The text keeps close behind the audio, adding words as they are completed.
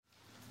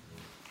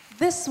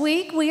This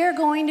week, we are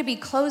going to be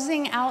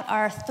closing out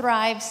our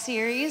Thrive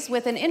series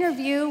with an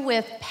interview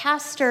with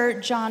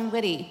Pastor John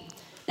Witte.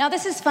 Now,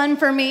 this is fun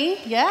for me.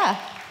 Yeah.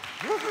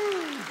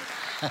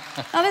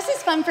 Now, this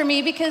is fun for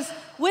me because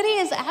Witte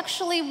is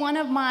actually one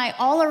of my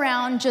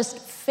all-around just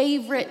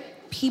favorite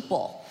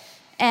people.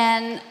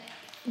 And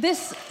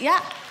this,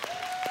 yeah,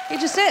 he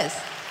just is.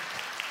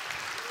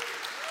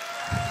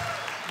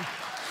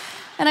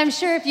 And I'm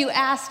sure if you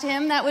asked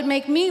him, that would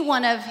make me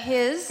one of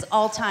his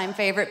all-time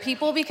favorite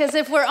people, because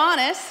if we're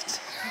honest,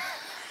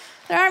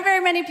 there aren't very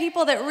many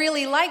people that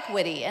really like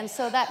Witte, and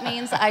so that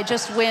means I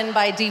just win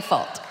by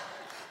default.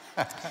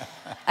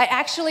 I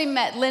actually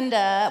met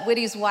Linda,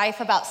 Witte's wife,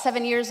 about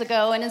 7 years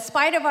ago, and in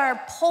spite of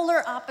our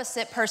polar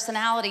opposite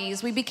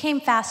personalities, we became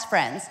fast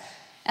friends.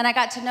 And I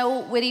got to know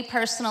Witte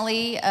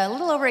personally a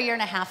little over a year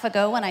and a half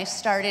ago when I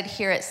started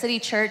here at City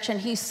Church, and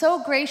he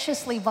so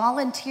graciously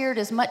volunteered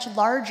his much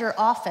larger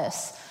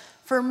office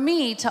for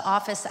me to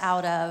office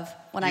out of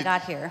when I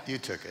got here. You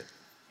took it.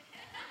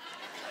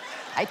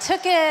 I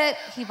took it,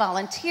 he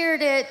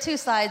volunteered it, two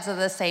sides of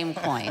the same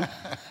coin.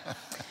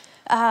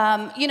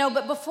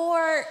 But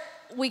before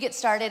we get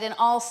started, in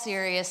all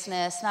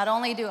seriousness, not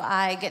only do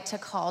I get to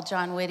call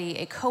John Witte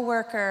a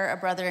coworker, a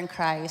brother in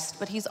Christ,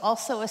 but he's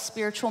also a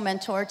spiritual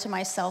mentor to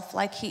myself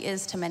like he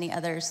is to many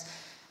others,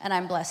 and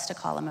I'm blessed to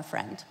call him a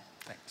friend.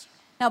 Thanks.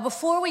 Now,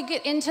 before we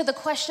get into the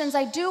questions,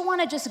 I do want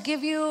to just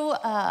give you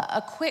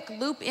a quick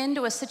loop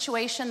into a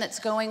situation that's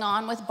going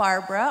on with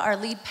Barbara, our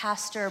lead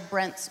pastor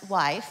Brent's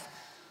wife.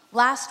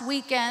 Last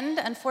weekend,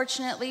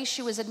 unfortunately,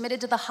 she was admitted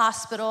to the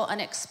hospital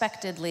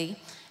unexpectedly,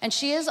 and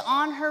she is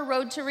on her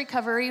road to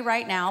recovery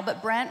right now,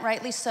 but Brent,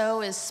 rightly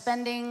so, is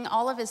spending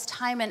all of his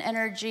time and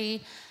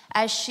energy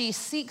as she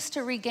seeks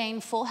to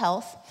regain full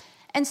health.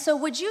 And so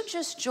would you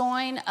just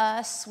join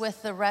us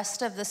with the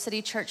rest of the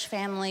City Church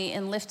family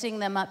in lifting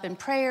them up in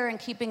prayer and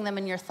keeping them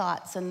in your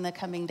thoughts in the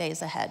coming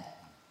days ahead?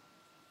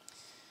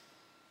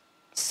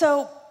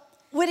 So,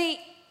 Witte,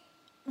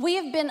 we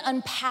have been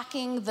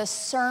unpacking the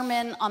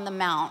Sermon on the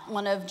Mount,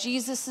 one of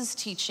Jesus'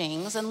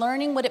 teachings, and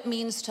learning what it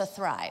means to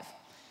thrive.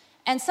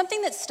 And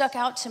something that stuck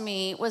out to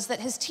me was that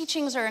his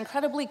teachings are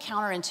incredibly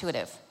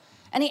counterintuitive.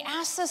 And he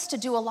asks us to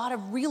do a lot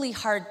of really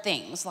hard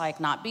things, like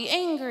not be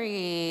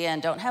angry,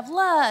 and don't have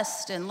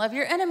lust, and love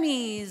your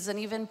enemies, and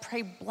even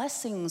pray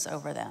blessings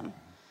over them.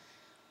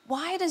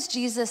 Why does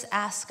Jesus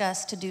ask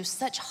us to do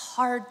such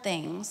hard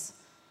things,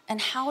 and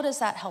how does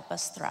that help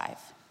us thrive?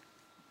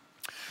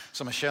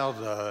 So Michelle,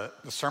 the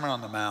Sermon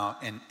on the Mount,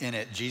 in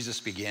it, Jesus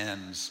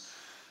begins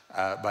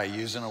by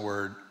using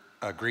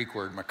a Greek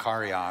word,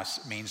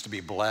 makarios, means to be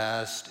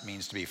blessed,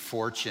 means to be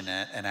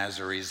fortunate, and as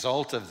a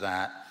result of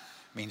that,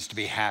 means to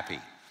be happy.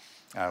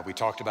 We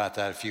talked about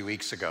that a few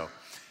weeks ago.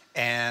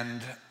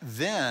 And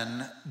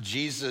then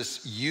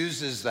Jesus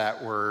uses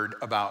that word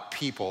about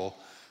people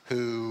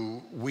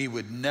who we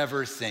would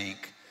never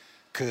think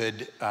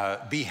could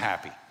be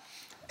happy.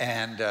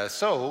 And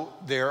so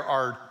there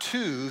are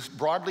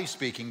broadly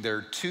speaking, there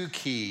are two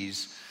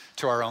keys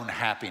to our own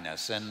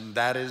happiness, and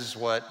that is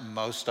what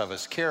most of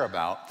us care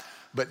about.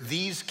 But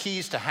these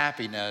keys to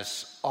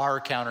happiness are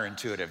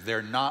counterintuitive.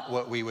 They're not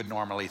what we would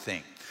normally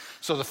think.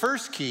 So the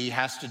first key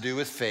has to do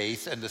with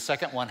faith, and the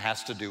second one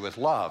has to do with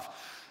love.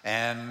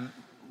 And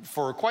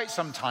for quite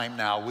some time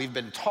now, we've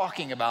been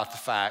talking about the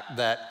fact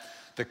that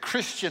the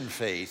Christian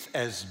faith,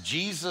 as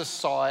Jesus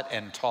saw it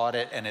and taught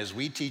it, and as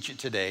we teach it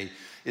today,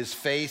 is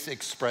faith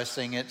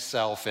expressing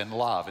itself in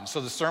love. And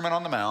so the Sermon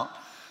on the Mount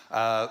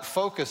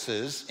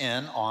focuses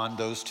in on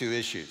those two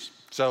issues.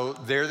 So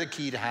they're the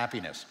key to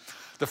happiness.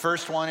 The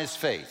first one is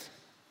faith.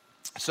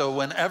 So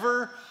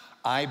whenever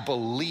I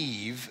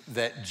believe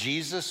that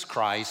Jesus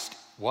Christ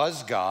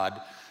was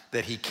God,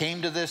 that he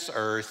came to this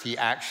earth, he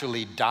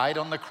actually died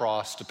on the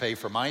cross to pay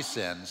for my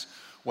sins.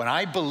 When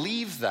I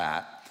believe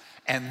that,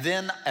 and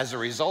then as a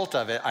result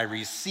of it, I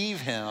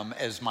receive him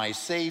as my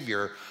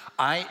Savior,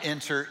 I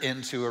enter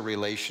into a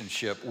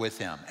relationship with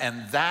him.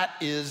 And that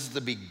is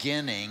the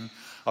beginning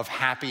of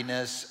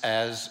happiness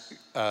as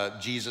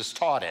Jesus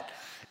taught it.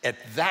 At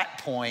that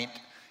point,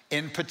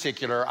 in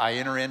particular, I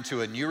enter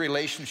into a new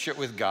relationship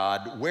with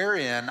God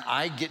wherein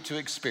I get to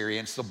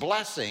experience the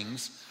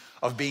blessings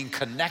of being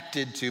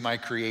connected to my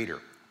Creator.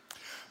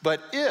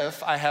 But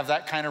if I have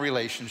that kind of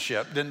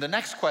relationship, then the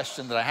next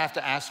question that I have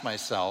to ask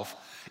myself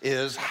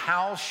is,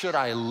 how should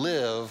I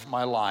live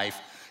my life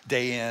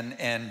day in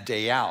and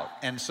day out?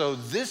 And so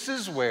this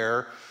is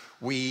where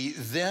we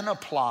then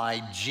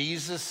apply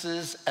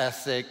Jesus's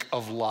ethic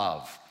of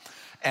love.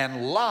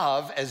 And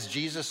love, as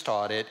Jesus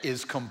taught it,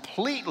 is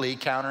completely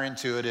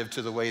counterintuitive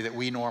to the way that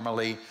we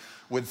normally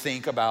would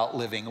think about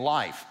living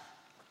life.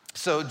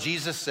 So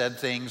Jesus said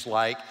things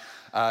like,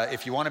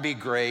 if you want to be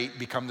great,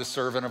 become the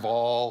servant of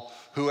all.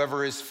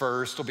 Whoever is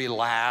first will be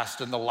last,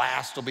 and the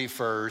last will be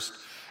first.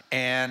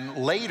 And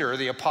later,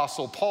 the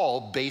Apostle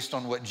Paul, based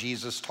on what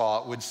Jesus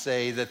taught, would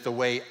say that the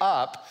way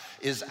up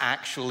is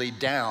actually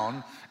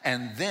down.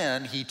 And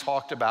then he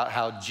talked about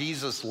how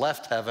Jesus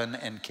left heaven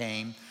and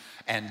came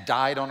and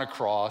died on a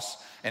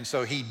cross. And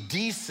so he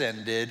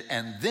descended,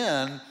 and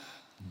then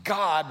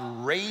God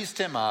raised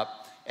him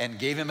up and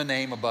gave him a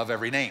name above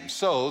every name.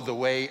 So the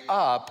way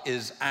up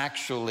is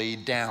actually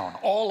down.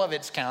 All of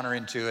it's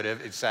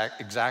counterintuitive,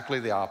 exactly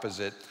the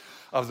opposite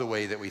of the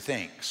way that we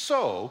think.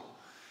 So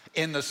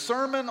in the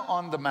Sermon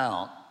on the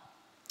Mount,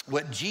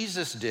 what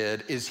Jesus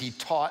did is he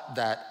taught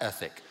that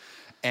ethic.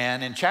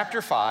 And in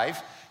chapter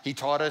 5, he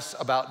taught us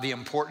about the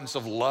importance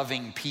of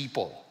loving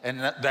people. And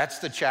that's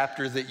the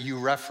chapter that you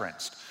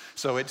referenced.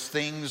 So it's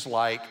things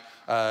like,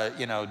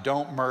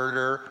 don't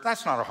murder.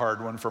 That's not a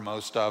hard one for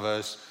most of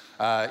us.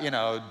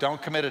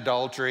 Don't commit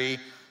adultery.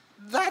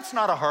 That's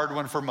not a hard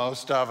one for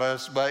most of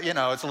us, but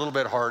it's a little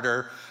bit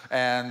harder.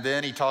 And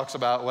then he talks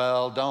about,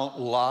 don't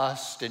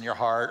lust in your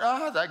heart.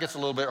 That gets a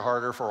little bit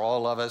harder for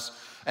all of us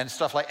and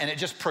stuff and it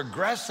just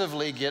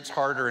progressively gets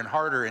harder and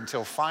harder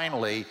until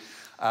finally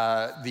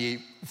the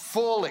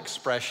full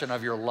expression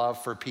of your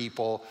love for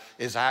people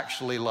is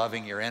actually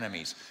loving your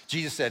enemies.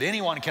 Jesus said,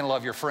 anyone can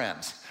love your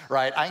friends,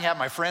 right? I can have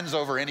my friends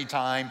over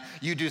anytime.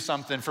 You do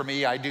something for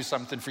me, I do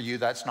something for you.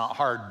 That's not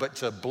hard. But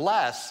to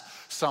bless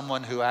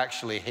someone who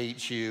actually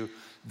hates you,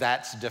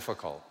 that's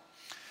difficult.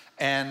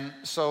 And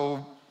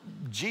so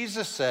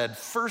Jesus said,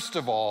 first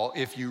of all,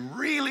 if you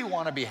really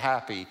want to be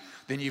happy,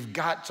 then you've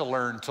got to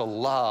learn to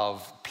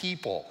love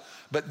people.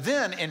 But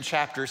then in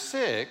chapter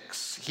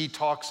 6, he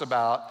talks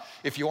about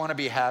if you want to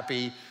be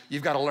happy,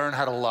 you've got to learn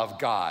how to love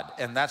God.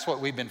 And that's what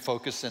we've been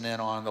focusing in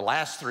on the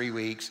last 3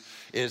 weeks,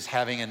 is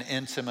having an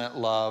intimate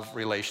love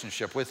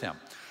relationship with him.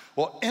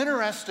 Well,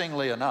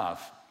 interestingly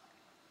enough,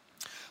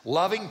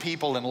 loving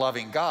people and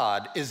loving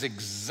God is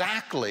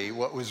exactly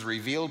what was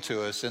revealed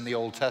to us in the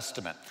Old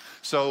Testament.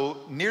 So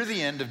near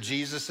the end of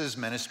Jesus'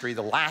 ministry,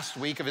 the last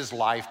week of his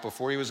life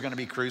before he was going to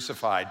be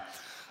crucified,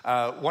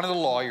 one of the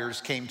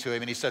lawyers came to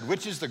him and he said,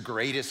 which is the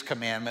greatest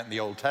commandment in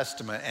the Old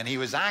Testament? And he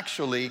was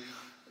actually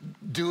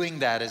doing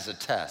that as a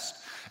test.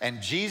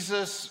 And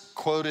Jesus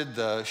quoted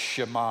the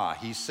Shema.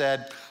 He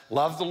said,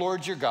 love the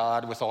Lord your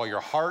God with all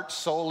your heart,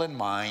 soul, and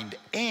mind,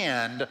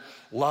 and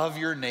love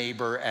your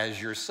neighbor as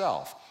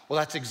yourself. Well,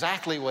 that's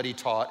exactly what he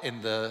taught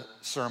in the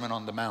Sermon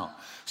on the Mount.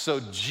 So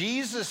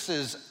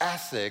Jesus's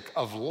ethic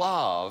of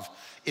love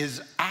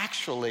is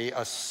actually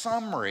a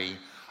summary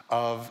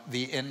of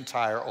the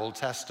entire Old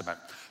Testament.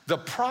 The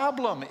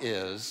problem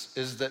is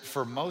that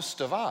for most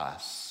of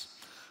us,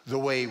 the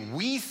way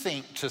we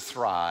think to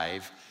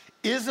thrive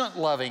isn't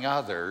loving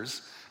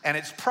others, and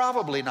it's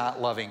probably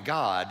not loving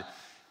God.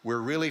 We're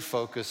really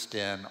focused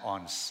in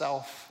on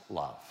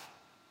self-love.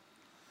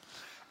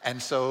 And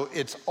so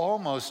it's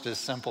almost as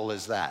simple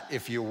as that.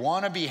 If you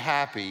want to be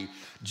happy,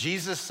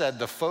 Jesus said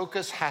the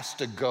focus has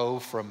to go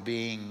from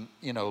being,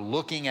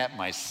 looking at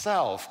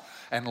myself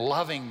and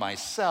loving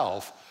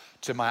myself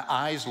to my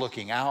eyes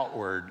looking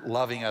outward,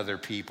 loving other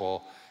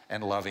people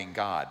and loving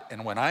God.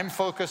 And when I'm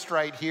focused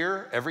right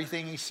here,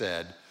 everything he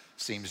said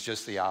seems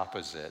just the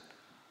opposite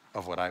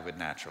of what I would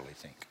naturally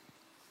think.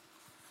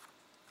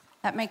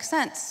 That makes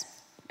sense.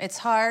 It's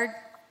hard.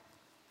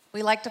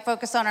 We like to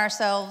focus on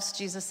ourselves.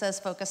 Jesus says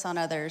focus on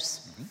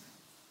others. Mm-hmm.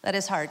 That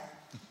is hard.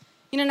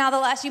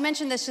 Now you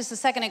mentioned this just a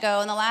second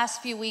ago. In the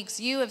last few weeks,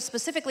 you have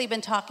specifically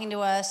been talking to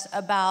us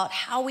about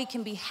how we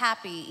can be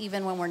happy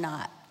even when we're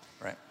not.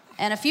 Right.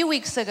 And a few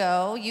weeks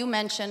ago, you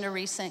mentioned a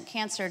recent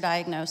cancer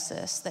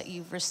diagnosis that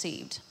you've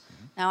received.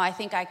 Mm-hmm. Now, I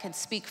think I could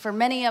speak for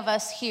many of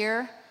us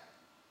here.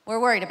 We're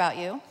worried about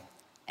you.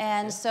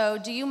 And so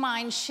do you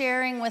mind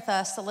sharing with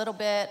us a little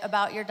bit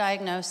about your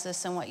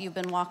diagnosis and what you've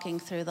been walking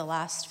through the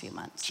last few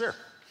months? Sure.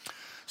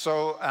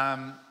 So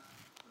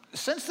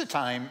since the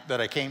time that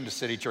I came to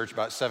City Church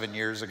about 7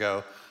 years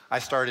ago, I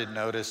started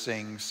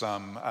noticing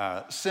some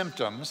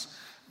symptoms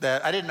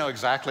that I didn't know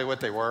exactly what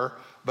they were,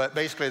 but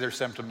basically they're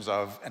symptoms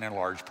of an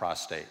enlarged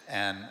prostate.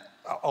 And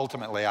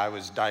ultimately, I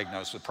was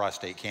diagnosed with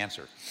prostate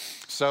cancer.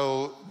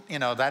 So,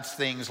 that's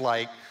things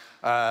like,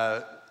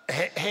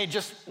 hey,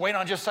 just wait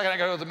on just a second, I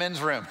gotta go to the men's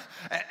room.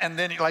 And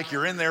then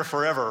you're in there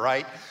forever,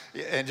 right?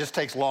 It just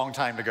takes a long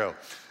time to go.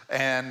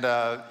 And,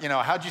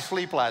 how'd you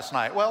sleep last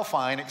night? Well,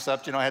 fine,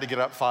 except, I had to get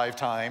up 5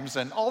 times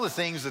and all the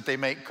things that they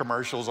make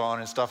commercials on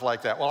and stuff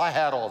like that. Well, I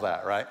had all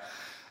that, right?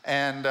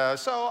 And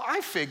so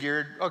I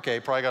figured, okay,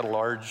 probably got a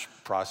large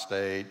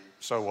prostate,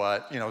 so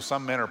what?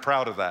 Some men are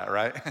proud of that,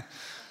 right?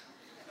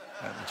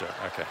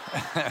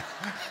 Okay.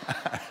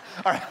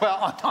 All right,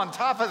 well, on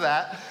top of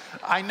that,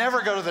 I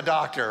never go to the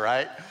doctor,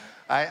 right?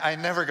 I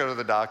never go to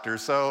the doctor.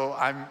 So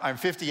I'm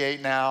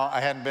 58 now. I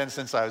hadn't been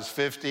since I was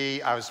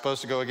 50. I was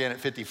supposed to go again at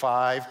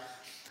 55.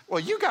 Well,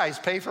 you guys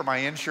pay for my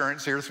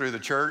insurance here through the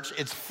church.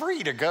 It's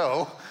free to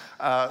go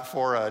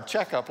for a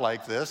checkup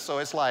like this. So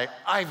it's like,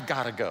 I've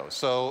got to go.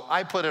 So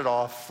I put it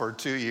off for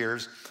 2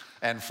 years.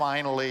 And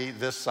finally,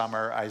 this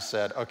summer, I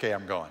said, okay,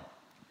 I'm going.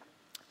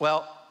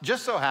 Well,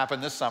 just so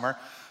happened this summer,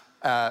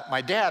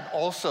 my dad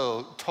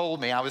also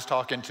told me, I was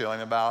talking to him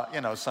about,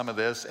 some of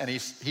this, and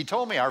he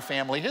told me our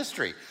family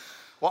history.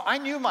 Well, I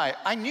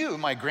knew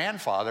my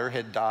grandfather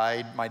had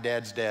died, my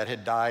dad's dad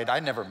had died.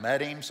 I never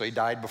met him, so he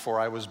died before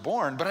I was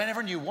born, but I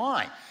never knew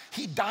why.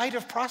 He died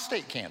of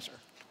prostate cancer.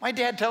 My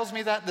dad tells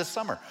me that this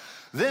summer.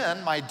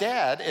 Then my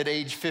dad, at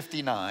age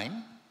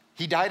 59,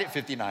 He died at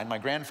 59, my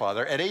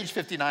grandfather. At age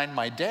 59,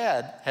 my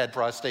dad had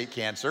prostate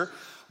cancer.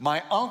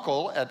 My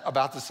uncle, at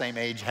about the same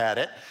age, had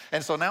it.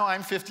 And so now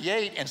I'm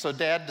 58, and so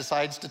Dad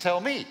decides to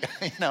tell me.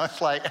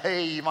 It's like,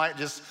 hey, you might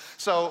just...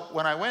 So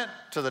when I went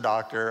to the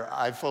doctor,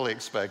 I fully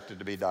expected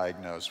to be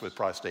diagnosed with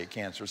prostate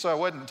cancer, so I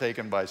wasn't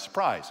taken by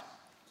surprise.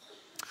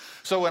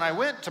 So when I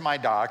went to my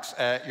docs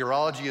at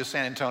Urology of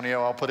San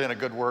Antonio, I'll put in a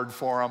good word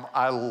for them.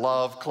 I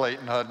love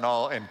Clayton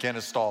Hudnall and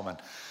Kenneth Stallman.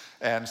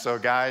 And so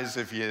guys,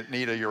 if you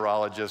need a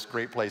urologist,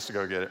 great place to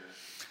go get it.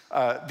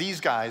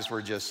 These guys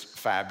were just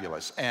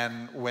fabulous.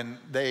 And when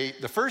the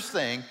first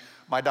thing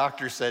my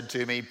doctor said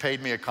to me,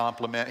 paid me a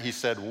compliment. He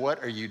said,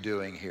 "What are you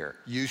doing here?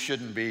 You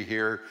shouldn't be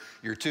here.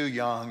 You're too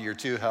young, you're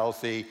too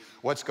healthy.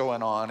 What's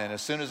going on?" And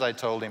as soon as I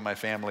told him my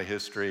family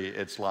history,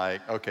 it's like,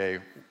 okay,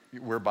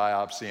 we're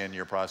biopsying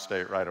your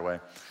prostate right away.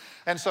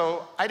 And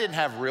so I didn't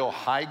have real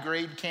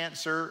high-grade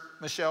cancer,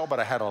 Michelle, but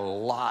I had a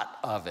lot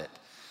of it.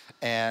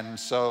 And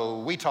so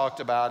we talked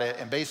about it,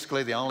 and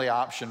basically the only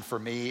option for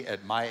me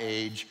at my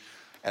age,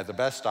 the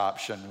best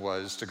option,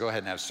 was to go ahead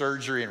and have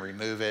surgery and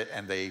remove it,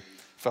 and they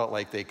felt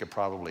like they could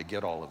probably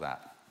get all of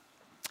that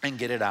and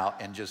get it out,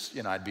 and just,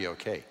 I'd be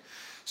okay.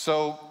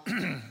 So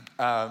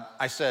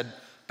I said,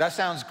 that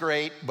sounds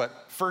great, but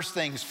first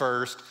things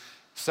first,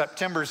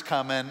 September's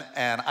coming,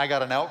 and I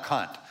got an elk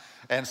hunt.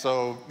 And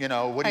so,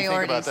 what do you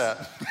think about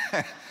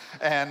that?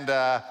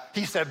 And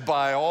he said,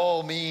 by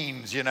all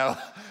means,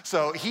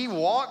 So he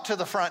walked to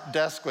the front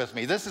desk with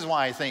me. This is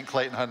why I think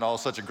Clayton Hudnall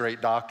is such a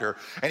great doctor.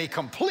 And he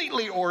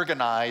completely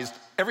organized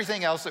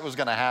everything else that was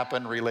going to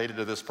happen related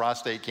to this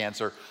prostate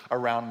cancer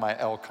around my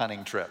elk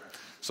hunting trip.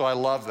 So I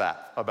love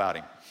that about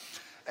him.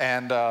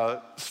 And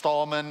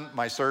Stallman,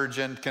 my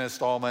surgeon, Kenneth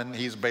Stallman,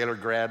 he's a Baylor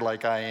grad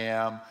like I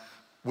am.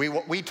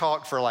 We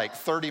talked for like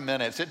 30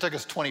 minutes. It took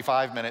us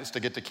 25 minutes to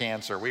get to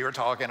cancer. We were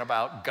talking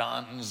about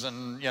guns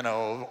and,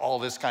 all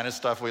this kind of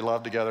stuff we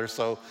love together.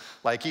 So,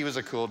 he was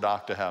a cool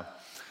doc to have.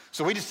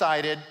 So we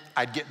decided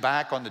I'd get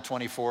back on the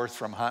 24th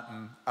from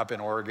hunting up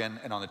in Oregon,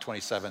 and on the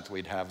 27th,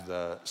 we'd have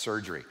the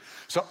surgery.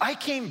 So I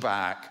came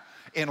back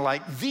in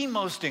the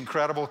most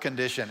incredible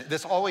condition.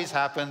 This always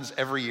happens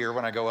every year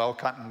when I go elk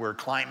hunting. We're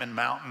climbing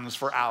mountains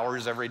for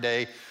hours every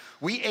day.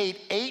 We ate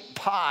 8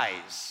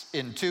 pies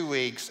in 2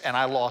 weeks, and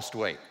I lost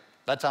weight.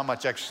 That's how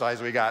much exercise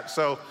we got.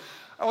 So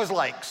I was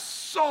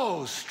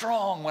so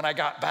strong when I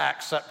got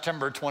back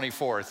September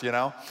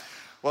 24th,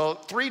 Well,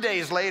 3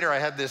 days later, I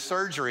had this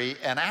surgery,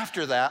 and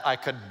after that, I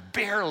could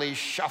barely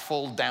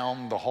shuffle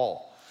down the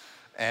hall.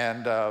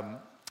 And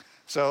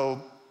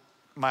so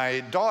my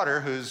daughter,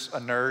 who's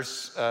a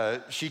nurse,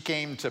 she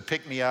came to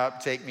pick me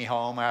up, take me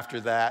home after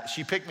that.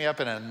 She picked me up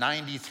in a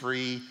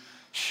 93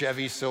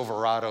 Chevy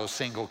Silverado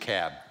single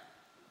cab.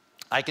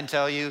 I can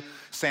tell you,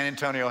 San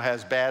Antonio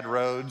has bad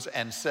roads,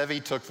 and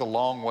Sevy took the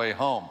long way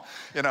home.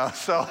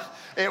 So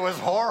it was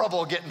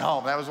horrible getting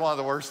home. That was one of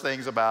the worst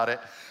things about it.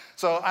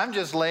 So I'm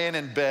just laying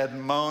in bed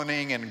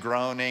moaning and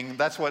groaning.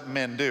 That's what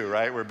men do,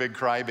 right? We're big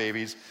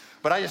crybabies.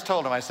 But I just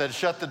told him, I said,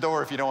 shut the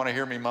door if you don't want to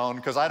hear me moan,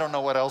 because I don't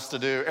know what else to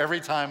do. Every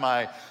time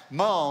I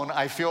moan,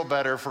 I feel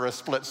better for a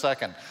split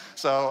second.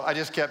 So I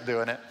just kept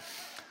doing it.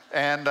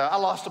 And I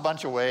lost a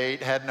bunch of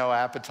weight, had no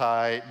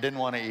appetite, didn't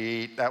want to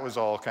eat. That was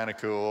all kind of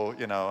cool,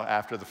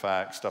 after the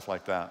fact, stuff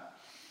like that.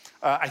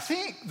 I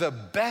think the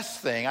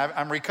best thing,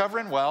 I'm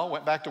recovering well,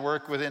 went back to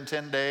work within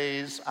 10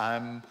 days.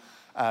 I'm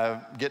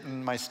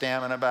getting my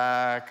stamina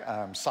back.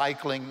 I'm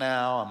cycling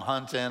now, I'm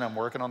hunting, I'm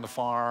working on the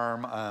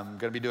farm. I'm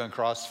going to be doing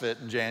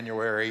CrossFit in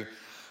January.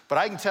 But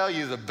I can tell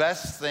you the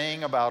best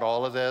thing about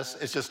all of this,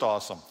 it's just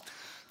awesome.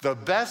 The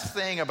best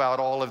thing about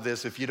all of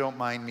this, if you don't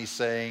mind me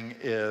saying,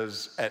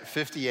 is at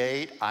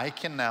 58, I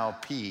can now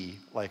pee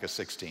like a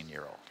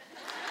 16-year-old.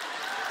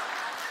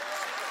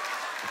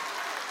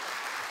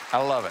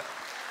 I love it.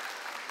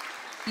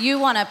 You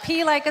want to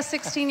pee like a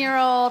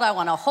 16-year-old. I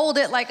want to hold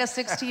it like a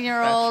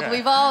 16-year-old.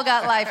 We've all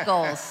got life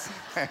goals.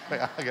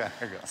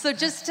 So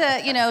just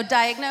to,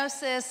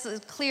 diagnosis is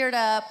cleared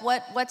up.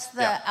 What's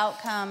the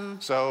outcome?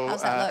 So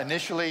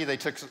initially they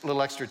took a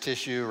little extra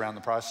tissue around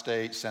the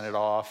prostate, sent it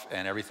off,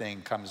 and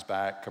everything comes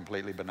back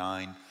completely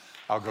benign.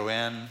 I'll go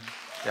in.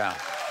 Yeah,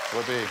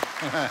 will be.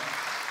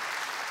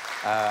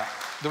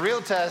 The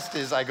real test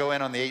is I go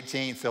in on the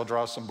 18th, they'll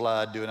draw some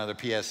blood, do another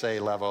PSA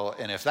level,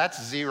 and if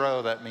that's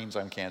 0, that means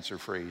I'm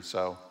cancer-free,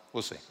 so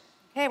we'll see.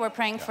 Okay, we're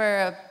praying for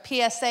a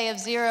PSA of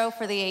 0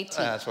 for the 18th.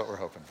 That's what we're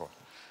hoping for.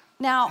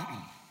 Now,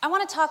 I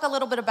want to talk a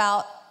little bit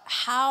about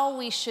how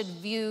we should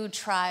view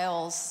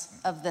trials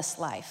of this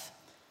life.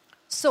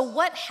 So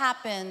what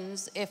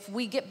happens if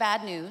we get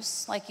bad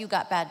news, like you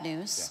got bad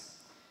news?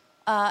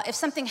 If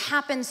something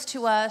happens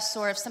to us,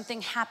 or if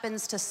something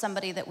happens to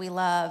somebody that we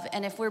love,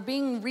 and if we're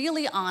being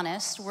really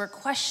honest, we're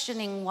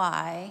questioning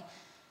why,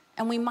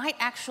 and we might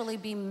actually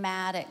be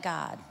mad at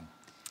God.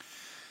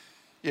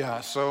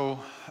 Yeah, so,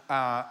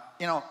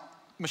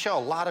 Michelle,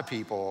 a lot of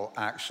people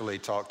actually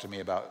talk to me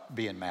about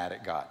being mad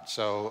at God.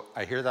 So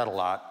I hear that a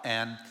lot,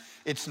 and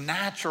it's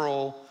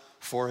natural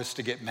for us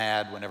to get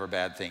mad whenever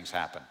bad things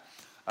happen.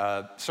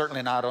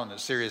 Certainly not on a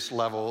serious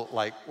level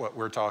like what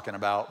we're talking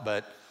about,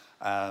 but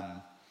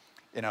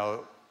You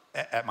know,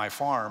 at my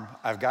farm,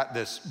 I've got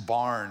this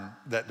barn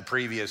that the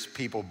previous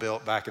people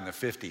built back in the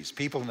 50s.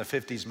 People in the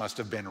 50s must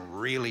have been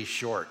really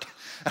short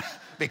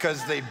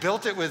because they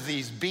built it with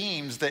these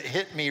beams that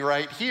hit me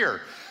right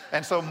here.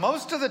 And so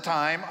most of the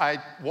time I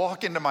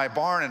walk into my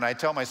barn and I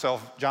tell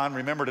myself, John,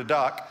 remember to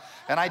duck.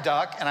 And I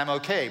duck and I'm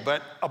okay.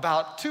 But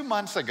about 2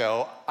 months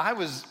ago, I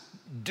was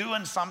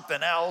doing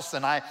something else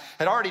and I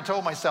had already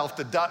told myself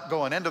to duck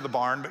going into the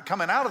barn, but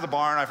coming out of the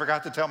barn, I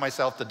forgot to tell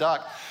myself to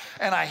duck.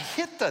 And I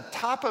hit the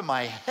top of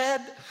my head.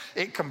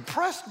 It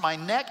compressed my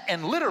neck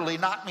and literally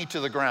knocked me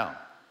to the ground.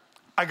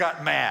 I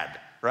got mad,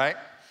 right?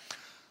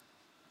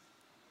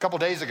 A couple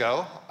days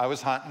ago, I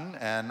was hunting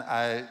and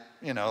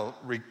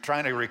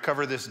trying to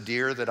recover this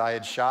deer that I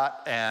had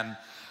shot, and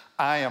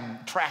I am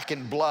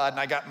tracking blood and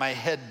I got my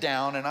head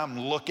down and I'm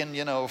looking,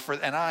 and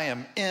I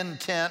am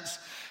intense.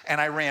 And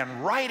I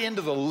ran right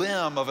into the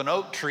limb of an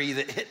oak tree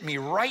that hit me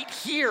right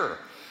here.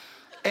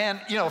 And,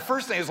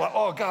 first thing is like,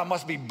 oh God,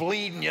 must be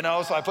bleeding,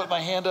 So I put my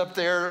hand up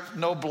there,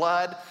 no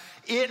blood.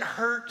 It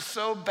hurt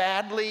so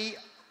badly,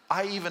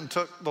 I even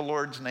took the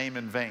Lord's name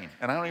in vain.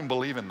 And I don't even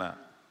believe in that.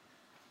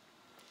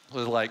 I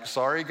was like,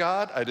 sorry,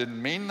 God, I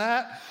didn't mean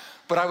that.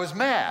 But I was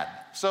mad.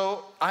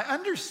 So I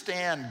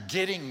understand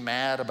getting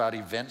mad about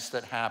events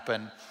that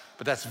happen,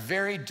 but that's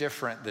very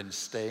different than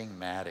staying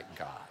mad at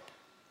God.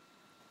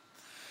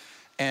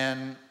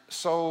 And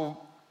so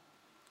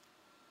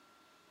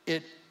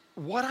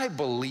what I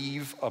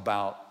believe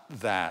about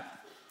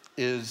that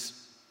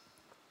is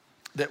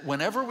that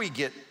whenever we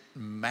get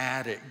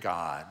mad at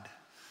God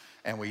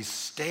and we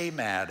stay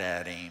mad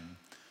at him,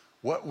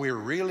 what we're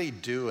really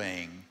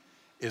doing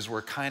is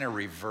we're kind of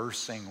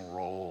reversing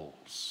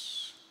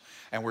roles.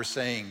 And we're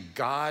saying,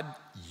 God,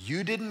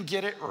 you didn't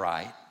get it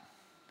right,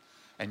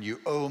 and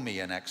you owe me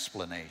an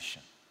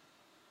explanation.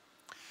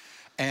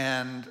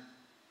 And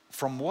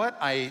from what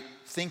I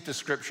think the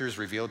scriptures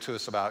reveal to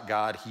us about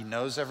God, he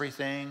knows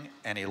everything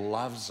and he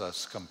loves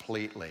us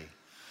completely.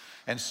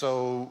 And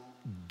so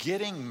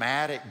getting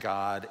mad at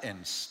God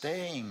and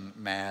staying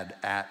mad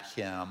at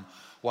him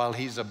while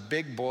he's a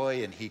big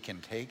boy and he can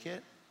take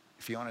it,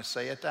 if you want to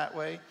say it that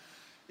way,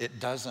 it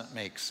doesn't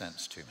make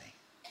sense to me.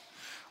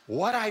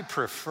 What I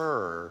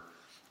prefer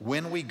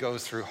when we go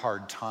through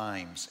hard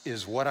times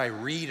is what I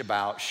read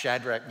about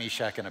Shadrach,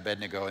 Meshach, and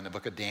Abednego in the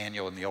book of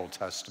Daniel in the Old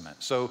Testament.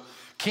 So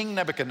King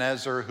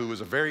Nebuchadnezzar, who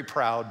was a very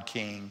proud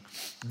king,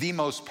 the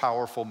most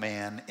powerful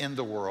man in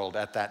the world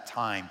at that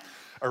time,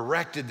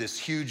 erected this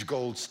huge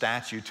gold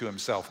statue to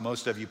himself.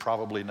 Most of you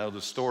probably know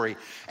the story,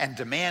 and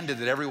demanded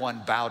that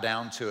everyone bow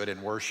down to it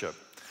and worship.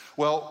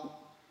 Well,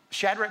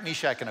 Shadrach,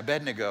 Meshach, and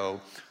Abednego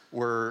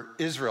were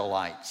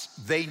Israelites.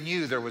 They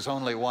knew there was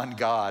only one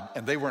God,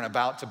 and they weren't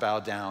about to bow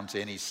down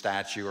to any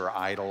statue or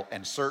idol,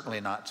 and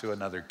certainly not to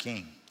another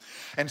king.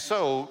 And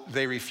so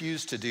they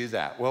refused to do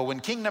that. Well,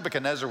 when King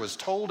Nebuchadnezzar was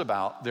told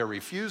about their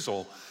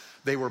refusal,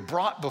 they were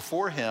brought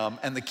before him,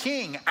 and the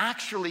king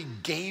actually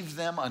gave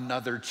them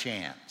another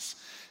chance.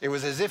 It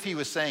was as if he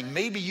was saying,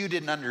 maybe you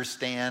didn't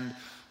understand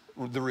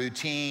the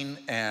routine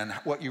and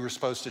what you were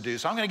supposed to do,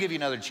 so I'm going to give you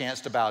another chance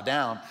to bow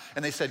down.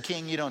 And they said,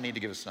 King, you don't need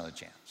to give us another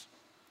chance.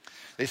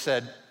 They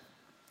said,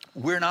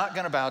 we're not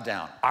going to bow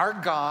down. Our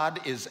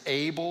God is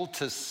able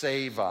to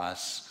save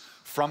us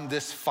from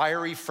this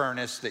fiery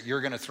furnace that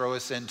you're going to throw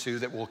us into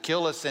that will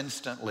kill us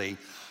instantly.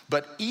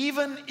 But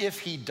even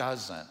if he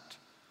doesn't,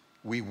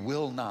 we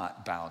will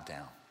not bow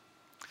down.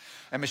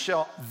 And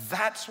Michelle,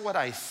 that's what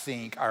I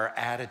think our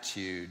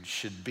attitude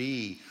should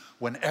be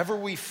whenever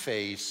we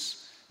face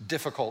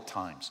difficult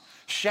times.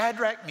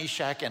 Shadrach,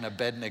 Meshach, and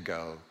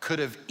Abednego could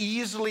have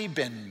easily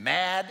been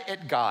mad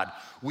at God.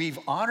 We've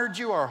honored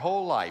you our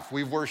whole life.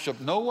 We've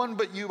worshiped no one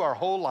but you our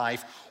whole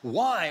life.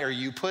 Why are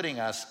you putting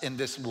us in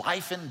this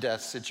life and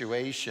death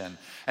situation?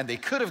 And they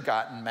could have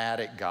gotten mad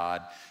at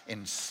God.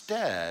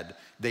 Instead,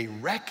 they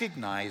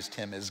recognized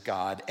him as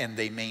God, and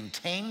they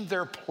maintained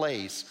their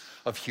place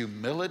of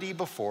humility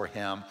before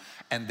him.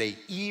 And they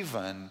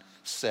even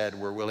said,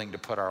 we're willing to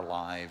put our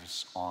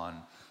lives on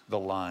the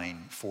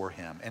line for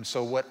him. And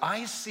so what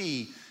I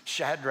see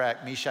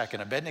Shadrach, Meshach,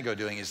 and Abednego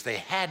doing is they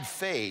had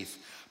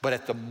faith, but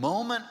at the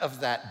moment of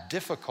that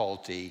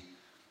difficulty,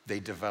 they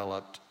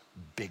developed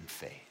big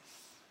faith.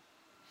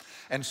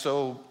 And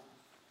so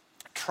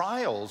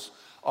trials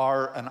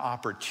are an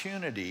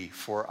opportunity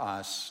for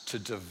us to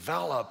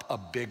develop a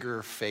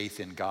bigger faith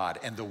in God.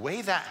 And the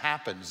way that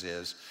happens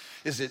is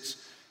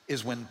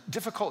when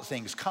difficult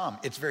things come,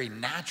 it's very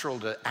natural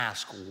to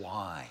ask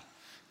why.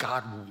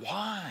 God,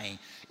 why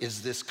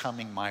is this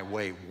coming my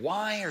way?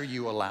 Why are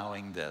you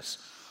allowing this?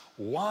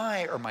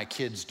 Why are my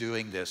kids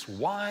doing this?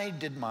 Why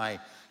did my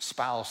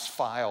spouse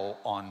file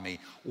on me?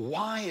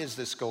 Why is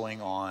this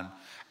going on?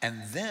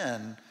 And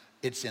then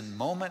it's in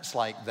moments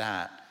like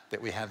that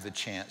that we have the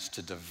chance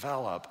to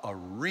develop a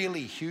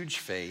really huge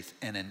faith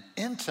and an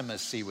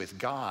intimacy with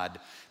God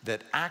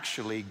that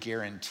actually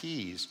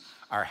guarantees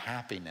our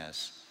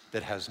happiness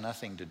that has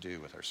nothing to do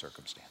with our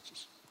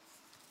circumstances.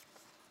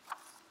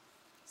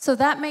 So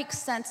that makes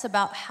sense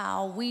about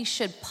how we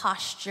should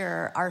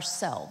posture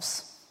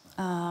ourselves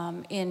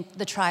in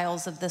the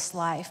trials of this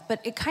life. But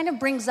it kind of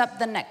brings up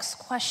the next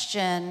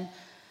question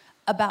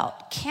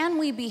about, can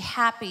we be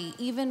happy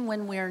even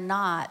when we're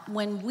not,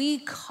 when we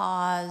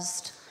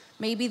caused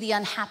maybe the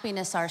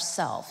unhappiness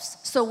ourselves?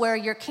 So where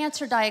your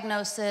cancer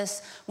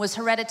diagnosis was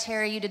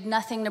hereditary, you did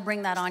nothing to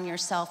bring that on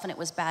yourself and it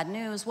was bad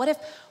news. What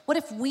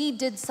if we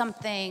did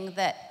something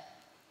that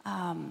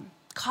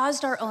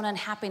caused our own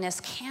unhappiness?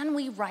 Can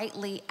we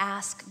rightly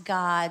ask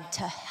God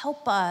to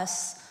help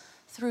us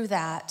through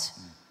that?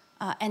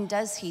 And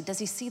does he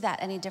see that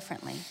any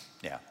differently?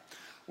 Yeah.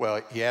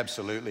 Well, he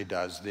absolutely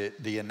does.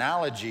 The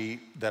analogy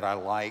that I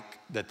like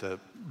that the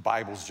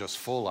Bible's just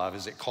full of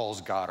is it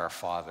calls God our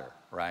Father,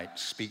 right?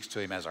 Speaks to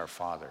him as our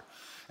Father.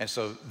 And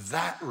so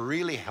that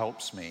really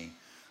helps me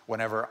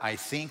whenever I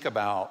think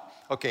about,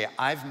 okay,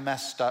 I've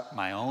messed up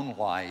my own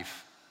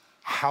life.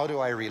 How do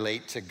I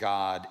relate to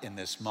God in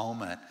this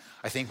moment?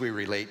 I think we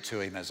relate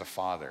to him as a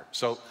father.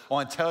 So I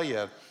want to tell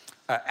you,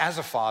 as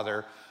a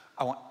father,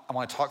 I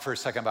want to talk for a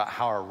second about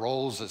how our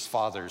roles as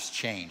fathers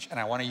change. And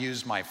I want to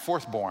use my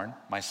fourth born,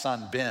 my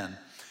son Ben,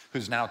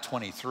 who's now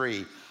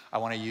 23. I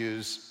want to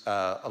use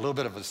a little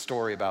bit of a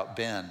story about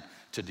Ben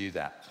to do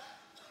that.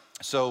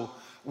 So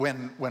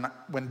when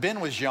Ben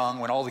was young,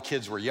 when all the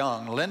kids were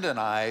young, Linda and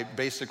I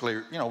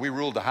basically, we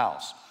ruled the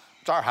house.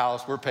 It's our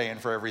house, we're paying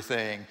for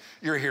everything.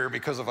 You're here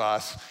because of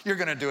us. You're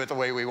gonna do it the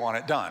way we want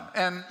it done.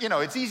 And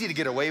it's easy to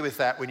get away with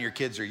that when your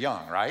kids are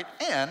young, right?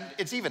 And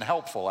it's even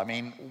helpful. I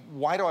mean,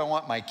 why do I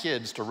want my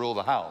kids to rule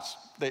the house?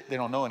 They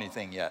don't know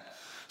anything yet.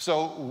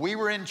 So we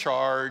were in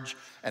charge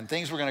and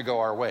things were gonna go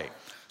our way.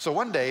 So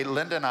one day,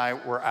 Linda and I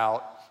were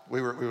out.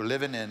 We were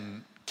living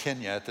in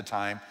Kenya at the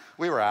time.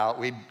 We were out,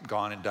 we'd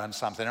gone and done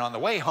something. And on the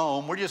way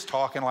home, we're just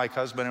talking like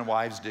husband and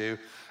wives do.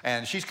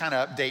 And she's kind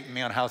of updating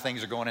me on how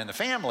things are going in the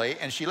family.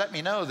 And she let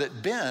me know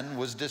that Ben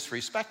was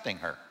disrespecting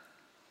her.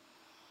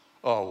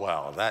 Oh,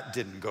 well, that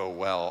didn't go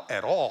well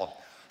at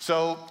all.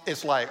 So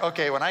it's like,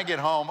 okay, when I get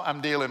home, I'm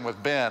dealing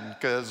with Ben,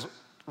 because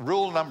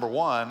rule number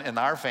one in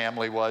our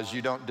family was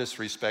you don't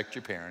disrespect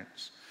your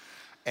parents.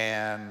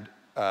 And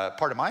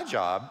part of my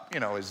job,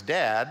 as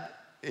dad,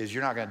 is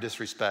you're not going to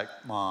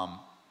disrespect mom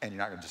and you're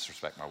not going to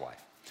disrespect my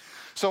wife.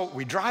 So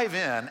we drive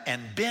in,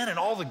 and Ben and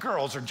all the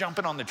girls are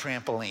jumping on the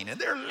trampoline, and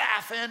they're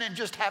laughing and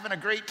just having a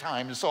great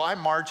time. And so I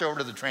march over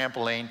to the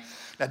trampoline.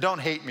 Now, don't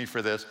hate me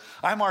for this.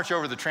 I march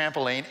over to the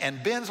trampoline,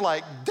 and Ben's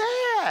like,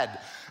 "Dad,"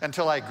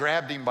 until I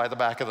grabbed him by the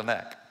back of the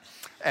neck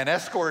and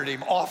escorted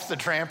him off the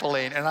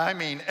trampoline. And I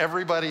mean,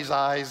 everybody's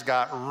eyes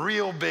got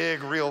real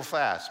big, real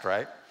fast,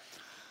 right?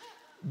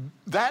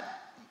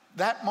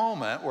 That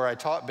moment where I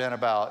taught Ben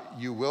about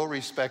you will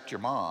respect your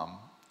mom,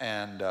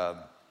 and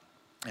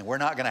we're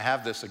not going to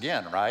have this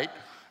again, right?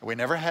 We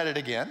never had it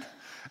again.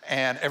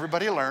 And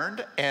everybody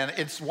learned. And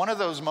it's one of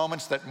those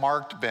moments that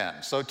marked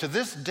Ben. So to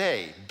this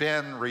day,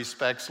 Ben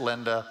respects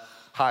Linda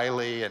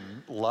highly and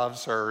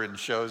loves her and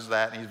shows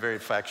that. And he's very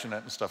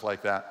affectionate and stuff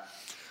like that.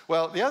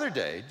 Well, the other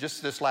day,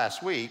 just this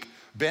last week,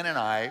 Ben and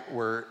I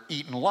were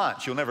eating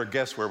lunch. You'll never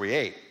guess where we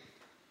ate.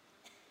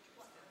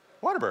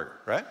 Whataburger,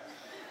 right?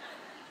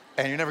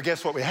 And you never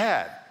guess what we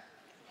had.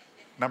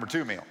 Number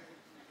 2 meal.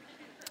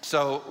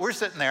 So we're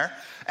sitting there,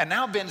 and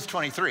now Ben's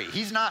 23.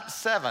 He's not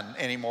 7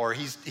 anymore,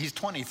 he's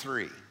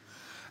 23.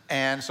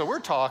 And so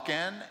we're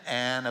talking,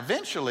 and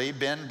eventually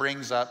Ben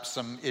brings up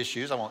some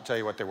issues. I won't tell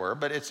you what they were,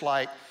 but it's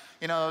like,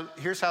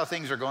 here's how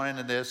things are going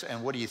into this,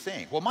 and what do you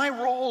think? Well, my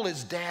role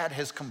as dad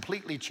has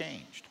completely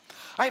changed.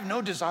 I have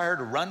no desire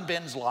to run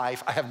Ben's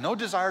life. I have no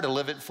desire to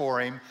live it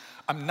for him.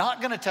 I'm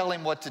not gonna tell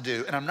him what to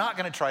do, and I'm not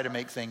gonna try to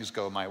make things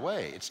go my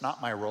way. It's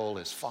not my role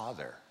as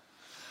father.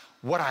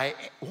 What I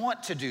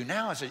want to do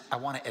now is I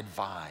want to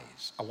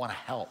advise, I want to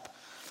help.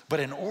 But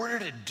in order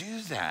to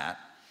do that,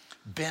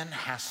 Ben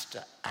has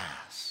to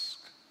ask.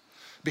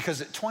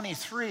 Because at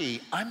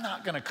 23, I'm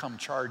not going to come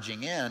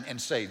charging in and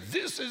say,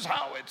 this is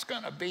how it's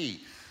going to be.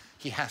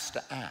 He has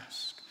to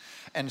ask.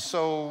 And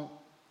so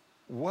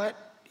what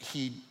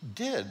he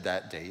did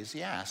that day is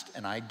he asked,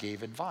 and I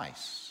gave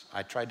advice.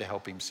 I tried to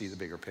help him see the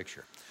bigger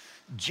picture.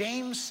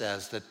 James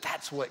says that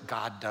that's what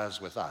God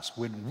does with us.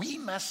 When we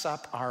mess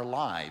up our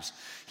lives,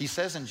 he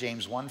says in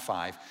James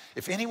 1:5,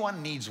 if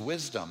anyone needs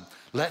wisdom,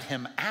 let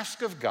him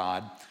ask of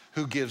God,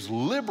 who gives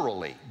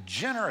liberally,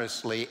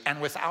 generously, and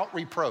without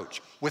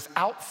reproach,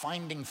 without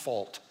finding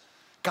fault.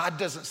 God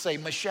doesn't say,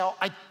 Michelle,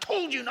 I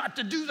told you not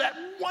to do that.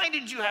 Why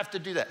did you have to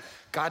do that?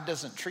 God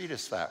doesn't treat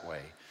us that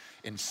way.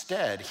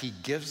 Instead, he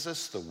gives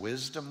us the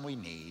wisdom we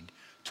need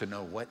to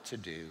know what to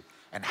do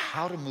and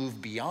how to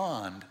move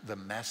beyond the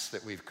mess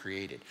that we've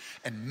created.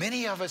 And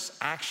many of us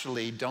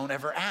actually don't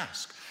ever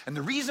ask. And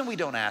the reason we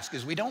don't ask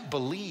is we don't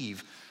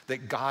believe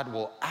that God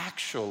will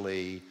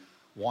actually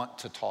want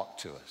to talk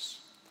to us.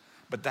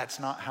 But that's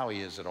not how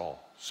he is at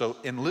all. So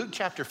in Luke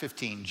chapter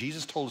 15,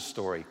 Jesus told a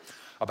story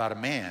about a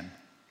man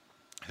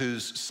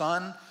whose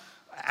son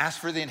asked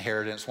for the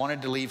inheritance,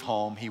 wanted to leave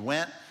home. He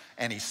went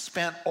and he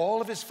spent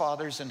all of his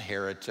father's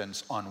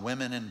inheritance on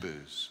women and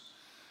booze.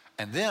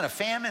 And then a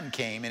famine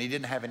came and he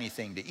didn't have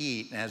anything to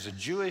eat. And as a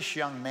Jewish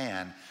young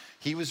man,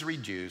 he was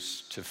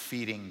reduced to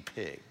feeding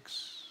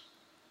pigs.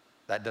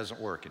 That doesn't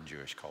work in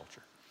Jewish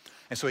culture.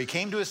 And so he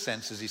came to his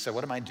senses. He said,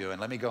 what am I doing?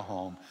 Let me go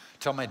home,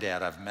 tell my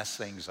dad I've messed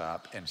things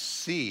up, and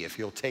see if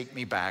he'll take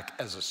me back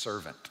as a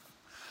servant.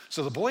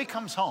 So the boy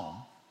comes home,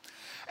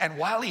 and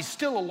while he's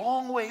still a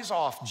long ways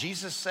off,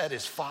 Jesus said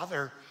his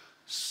father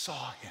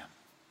saw him.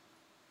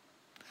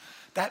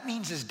 That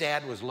means his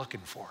dad was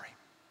looking for him.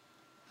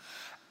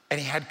 And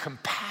he had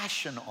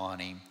compassion on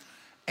him,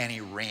 and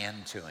he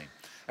ran to him.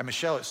 And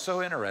Michelle, it's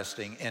so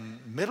interesting. In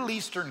Middle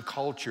Eastern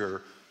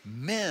culture,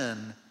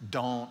 men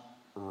don't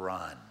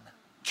run.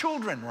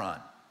 Children run.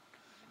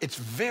 It's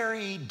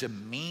very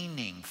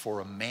demeaning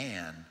for a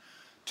man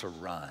to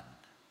run.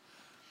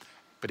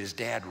 But his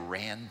dad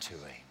ran to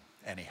him,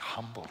 and he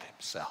humbled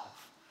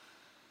himself.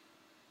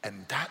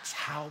 And that's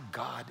how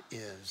God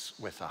is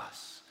with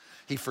us.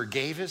 He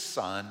forgave his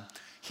son.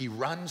 He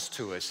runs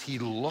to us. He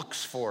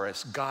looks for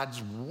us.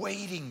 God's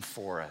waiting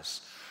for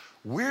us.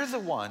 We're the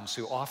ones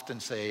who often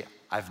say,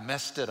 I've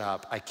messed it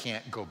up. I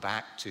can't go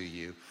back to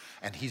you.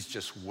 And he's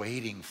just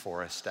waiting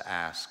for us to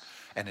ask.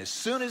 And as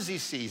soon as he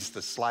sees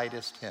the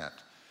slightest hint,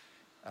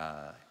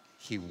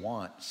 he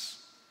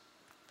wants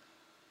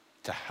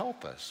to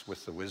help us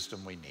with the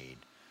wisdom we need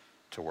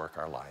to work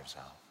our lives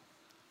out.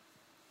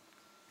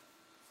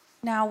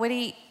 Now,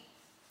 Woody,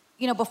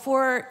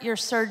 before your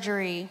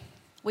surgery,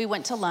 we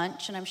went to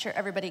lunch, and I'm sure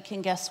everybody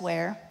can guess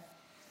where.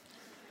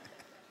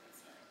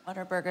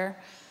 Whataburger.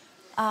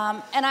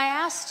 And I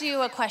asked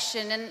you a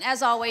question, and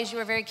as always, you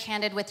were very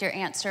candid with your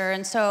answer.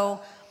 And so,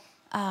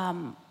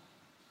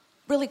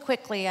 really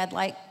quickly, I'd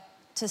like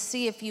to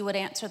see if you would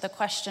answer the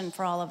question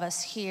for all of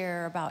us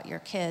here about your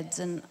kids.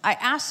 And I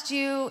asked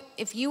you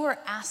if you were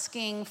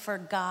asking for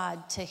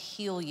God to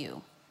heal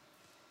you,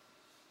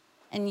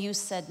 and you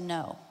said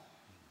no.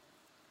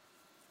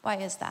 Why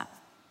is that?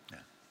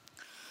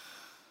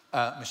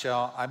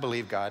 Michelle, I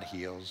believe God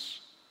heals,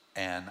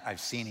 and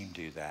I've seen him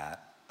do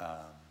that.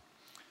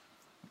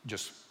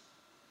 Just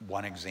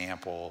one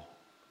example,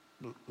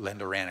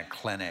 Linda ran a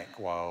clinic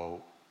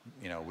while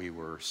we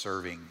were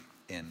serving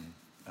in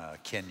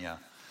Kenya,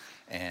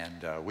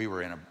 and we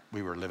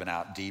were living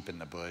out deep in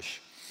the bush.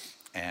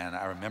 And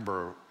I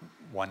remember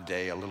one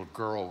day a little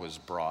girl was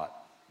brought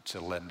to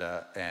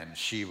Linda, and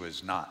she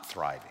was not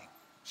thriving.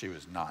 She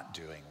was not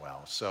doing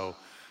well. So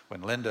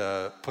when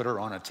Linda put her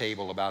on a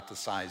table about the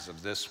size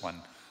of this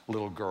one,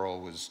 little girl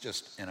was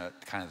just in a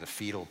kind of the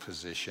fetal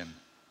position.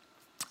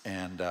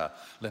 And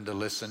Linda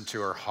listened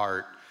to her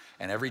heart,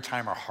 and every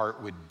time her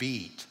heart would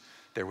beat,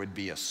 there would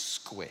be a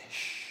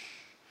squish.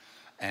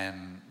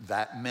 And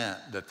that meant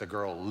that the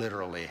girl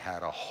literally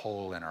had a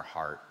hole in her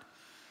heart,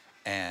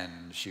 and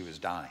she was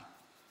dying.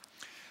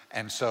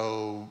 And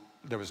so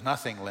there was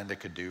nothing Linda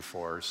could do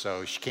for her,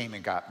 so she came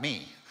and got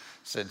me.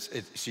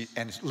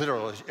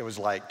 Literally, it was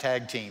like,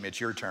 tag team, it's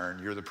your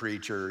turn. You're the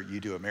preacher, you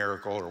do a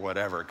miracle or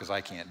whatever, because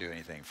I can't do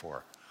anything for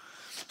her.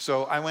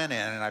 So I went in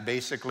and I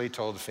basically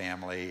told the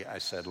family, I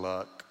said,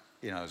 look,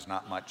 there's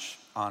not much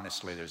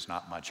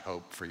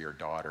hope for your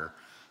daughter,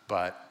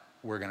 but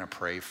we're going to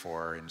pray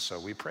for her. And so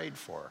we prayed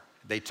for her.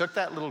 They took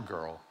that little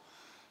girl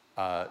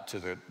to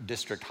the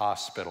district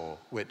hospital,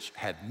 which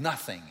had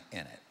nothing in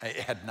it. It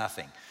had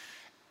nothing.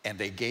 And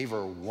they gave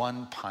her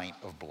 1 pint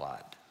of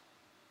blood.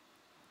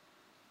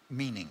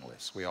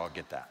 Meaningless. We all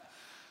get that.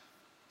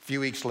 A few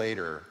weeks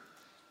later,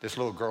 this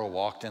little girl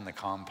walked in the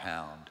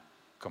compound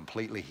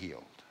completely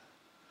healed.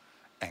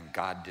 And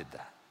God did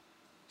that.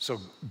 So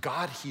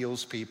God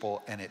heals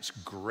people, and it's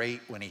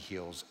great when he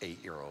heals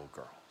 8-year-old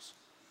girls.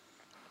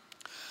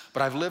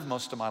 But I've lived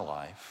most of my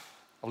life.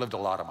 I've lived a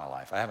lot of my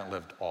life. I haven't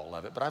lived all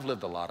of it, but I've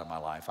lived a lot of my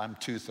life. I'm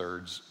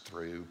 2/3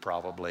 through,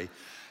 probably.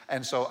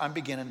 And so I'm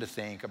beginning to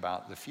think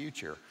about the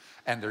future.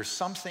 And there's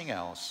something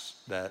else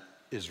that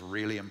is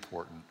really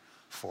important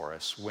for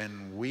us.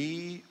 When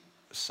we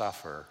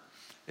suffer,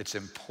 it's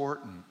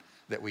important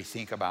that we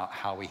think about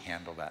how we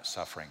handle that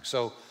suffering.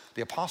 So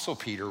the Apostle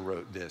Peter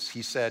wrote this.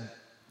 He said,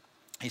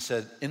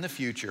 in the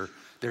future,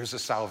 there's a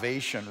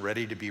salvation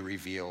ready to be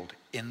revealed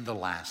in the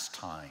last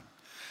time.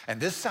 And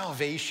this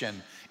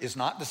salvation is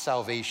not the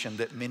salvation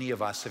that many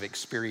of us have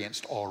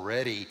experienced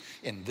already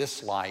in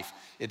this life.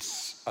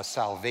 It's a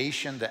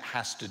salvation that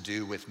has to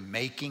do with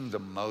making the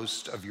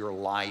most of your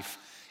life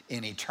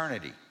in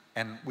eternity.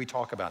 And we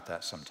talk about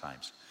that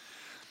sometimes.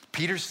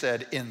 Peter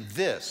said, in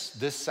this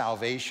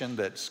salvation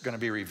that's going to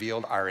be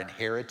revealed, our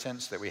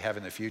inheritance that we have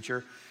in the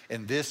future,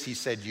 in this, he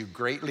said, you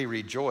greatly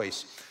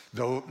rejoice,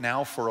 though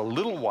now for a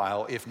little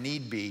while, if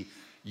need be,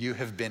 you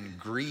have been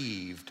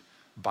grieved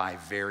by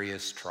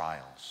various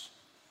trials.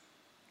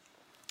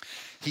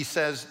 He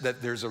says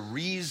that there's a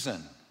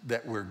reason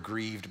that we're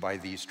grieved by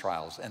these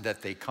trials and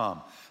that they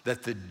come,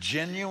 that the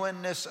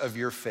genuineness of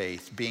your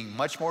faith, being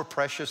much more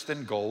precious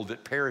than gold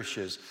that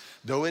perishes,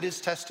 though it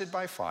is tested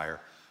by fire,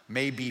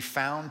 may be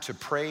found to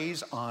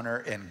praise, honor,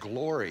 and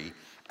glory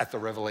at the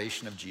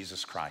revelation of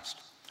Jesus Christ.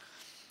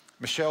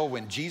 Michelle,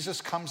 when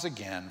Jesus comes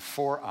again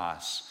for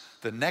us,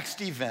 the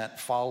next event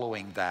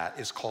following that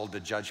is called the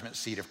judgment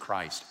seat of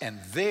Christ. And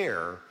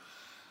there,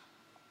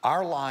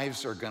 our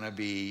lives are going to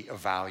be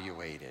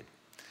evaluated.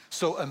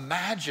 So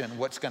imagine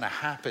what's going to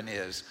happen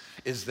is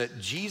that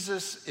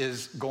Jesus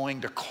is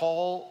going to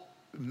call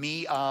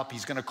me up.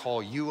 He's going to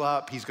call you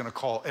up. He's going to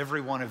call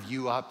every one of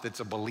you up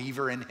that's a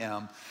believer in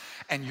him.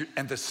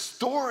 And the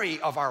story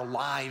of our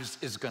lives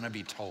is going to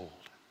be told.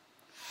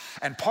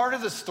 And part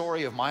of the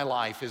story of my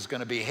life is going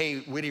to be, hey,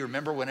 Whitty,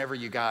 remember whenever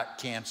you got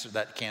cancer,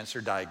 that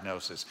cancer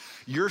diagnosis?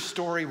 Your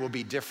story will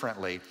be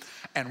differently.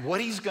 And what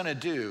he's going to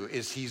do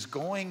is he's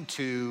going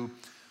to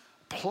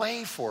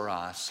play for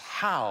us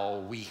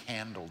how we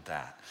handled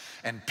that.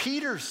 And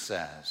Peter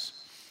says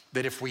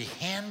that if we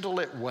handle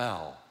it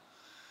well,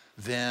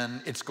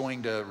 then it's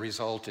going to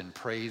result in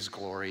praise,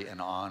 glory, and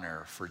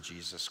honor for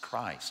Jesus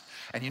Christ.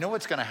 And you know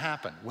what's going to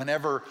happen?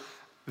 Whenever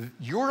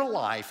your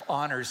life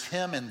honors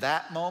him in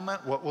that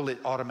moment, what will it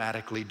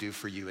automatically do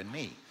for you and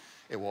me?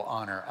 It will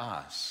honor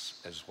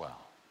us as well.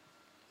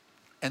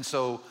 And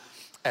so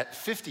at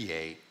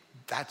 58,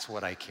 that's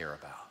what I care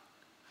about.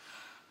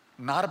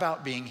 Not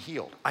about being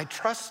healed. I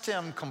trust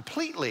him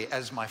completely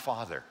as my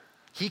father.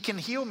 He can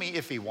heal me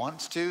if he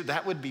wants to.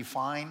 That would be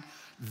fine.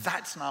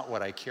 That's not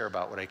what I care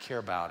about. What I care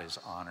about is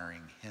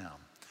honoring him.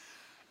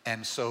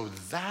 And so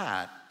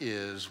that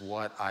is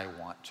what I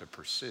want to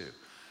pursue.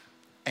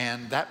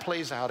 And that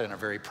plays out in a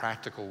very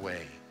practical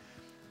way.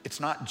 It's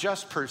not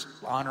just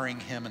honoring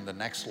him in the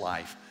next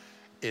life.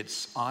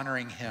 It's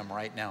honoring him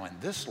right now in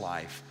this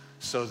life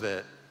so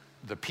that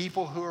the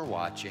people who are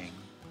watching,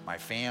 my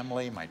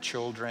family, my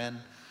children,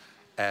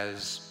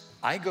 as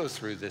I go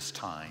through this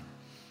time,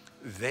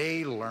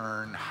 they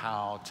learn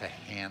how to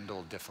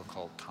handle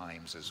difficult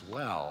times as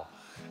well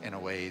in a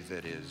way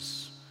that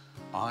is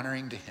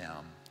honoring to him.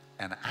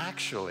 And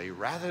actually,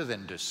 rather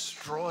than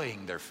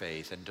destroying their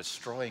faith and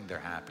destroying their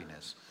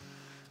happiness,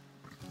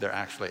 they're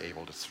actually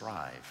able to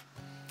thrive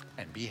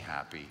and be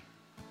happy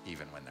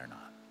even when they're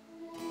not.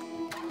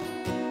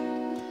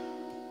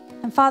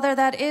 And Father,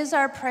 that is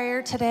our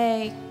prayer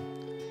today,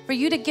 for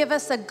you to give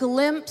us a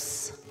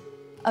glimpse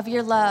of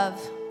your love.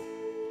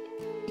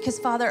 Because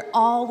Father,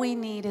 all we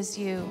need is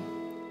you.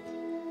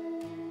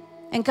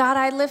 And God,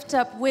 I lift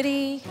up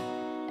Whitty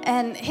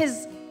and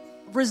his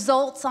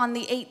results on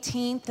the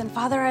 18th. And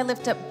Father, I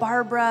lift up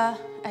Barbara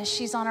as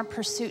she's on her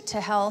pursuit to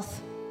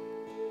health.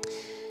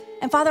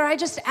 And Father, I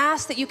just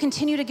ask that you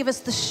continue to give us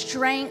the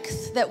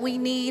strength that we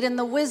need and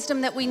the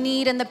wisdom that we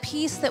need and the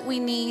peace that we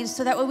need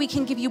so that way we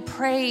can give you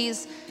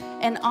praise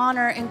and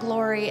honor and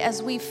glory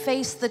as we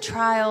face the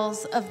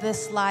trials of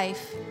this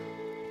life.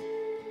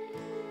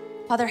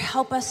 Father,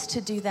 help us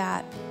to do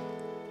that.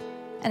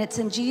 And it's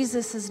in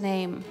Jesus'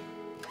 name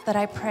that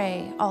I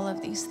pray all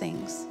of these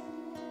things.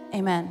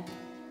 Amen.